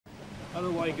How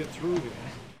do I get through here?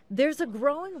 There's a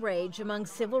growing rage among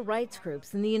civil rights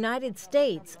groups in the United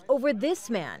States over this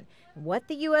man and what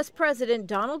the U.S. President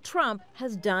Donald Trump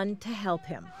has done to help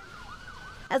him.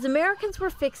 As Americans were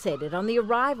fixated on the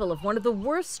arrival of one of the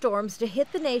worst storms to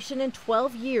hit the nation in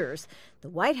 12 years, the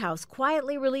White House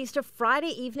quietly released a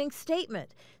Friday evening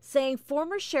statement saying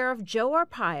former Sheriff Joe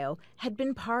Arpaio had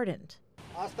been pardoned.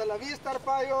 Hasta la vista,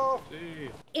 Arpaio.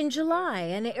 In July,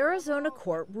 an Arizona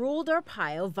court ruled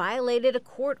Arpaio violated a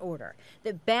court order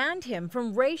that banned him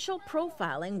from racial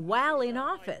profiling while in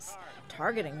office,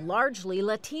 targeting largely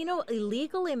Latino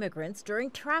illegal immigrants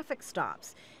during traffic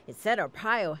stops. It said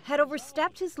Arpaio had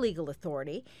overstepped his legal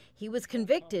authority. He was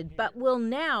convicted but will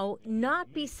now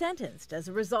not be sentenced as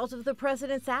a result of the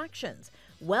president's actions,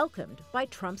 welcomed by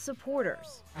Trump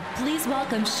supporters. Please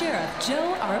welcome Sheriff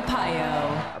Joe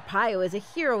Arpaio. Arpaio is a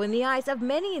hero in the eyes of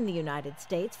many in the United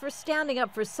States for standing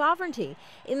up for sovereignty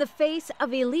in the face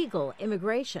of illegal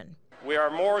immigration. We are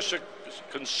more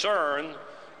concerned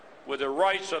with the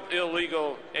rights of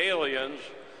illegal aliens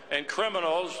and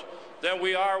criminals than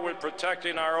we are with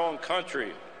protecting our own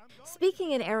country.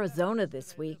 Speaking in Arizona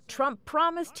this week, Trump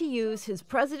promised to use his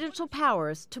presidential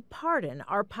powers to pardon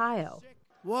Arpaio.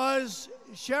 Was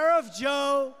Sheriff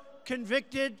Joe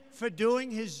convicted for doing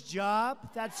his job?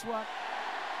 That's what.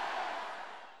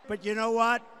 But you know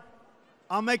what?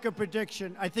 I'll make a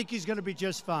prediction. I think he's going to be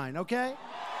just fine, okay?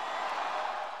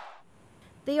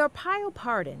 The Arpaio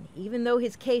pardon, even though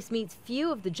his case meets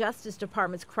few of the Justice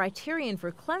Department's criterion for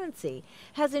clemency,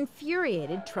 has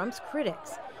infuriated Trump's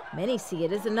critics. Many see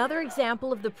it as another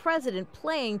example of the president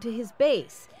playing to his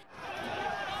base,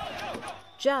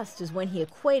 just as when he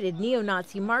equated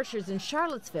neo-Nazi marchers in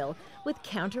Charlottesville with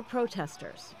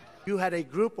counter-protesters. You had a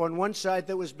group on one side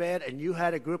that was bad, and you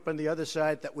had a group on the other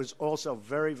side that was also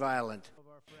very violent.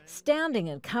 Standing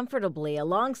uncomfortably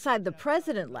alongside the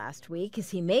president last week as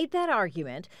he made that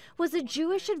argument was a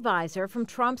Jewish advisor from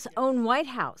Trump's own White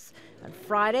House. On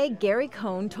Friday, Gary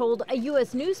Cohn told a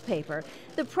U.S. newspaper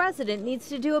the president needs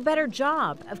to do a better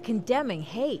job of condemning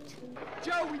hate.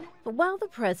 But while the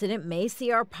president may see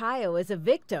Arpaio as a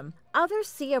victim, others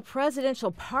see a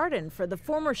presidential pardon for the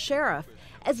former sheriff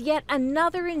as yet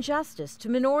another injustice to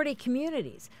minority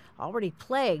communities already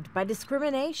plagued by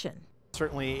discrimination.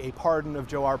 Certainly a pardon of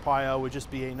Joe Arpaio would just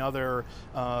be another,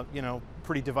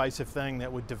 pretty divisive thing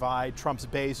that would divide Trump's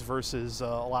base versus a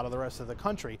lot of the rest of the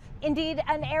country. Indeed,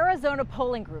 an Arizona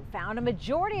polling group found a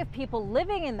majority of people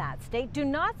living in that state do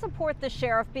not support the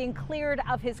sheriff being cleared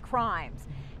of his crimes.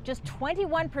 Just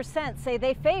 21% say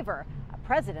they favor a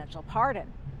presidential pardon.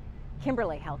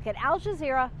 Kimberly, Halkett, Al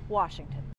Jazeera, Washington.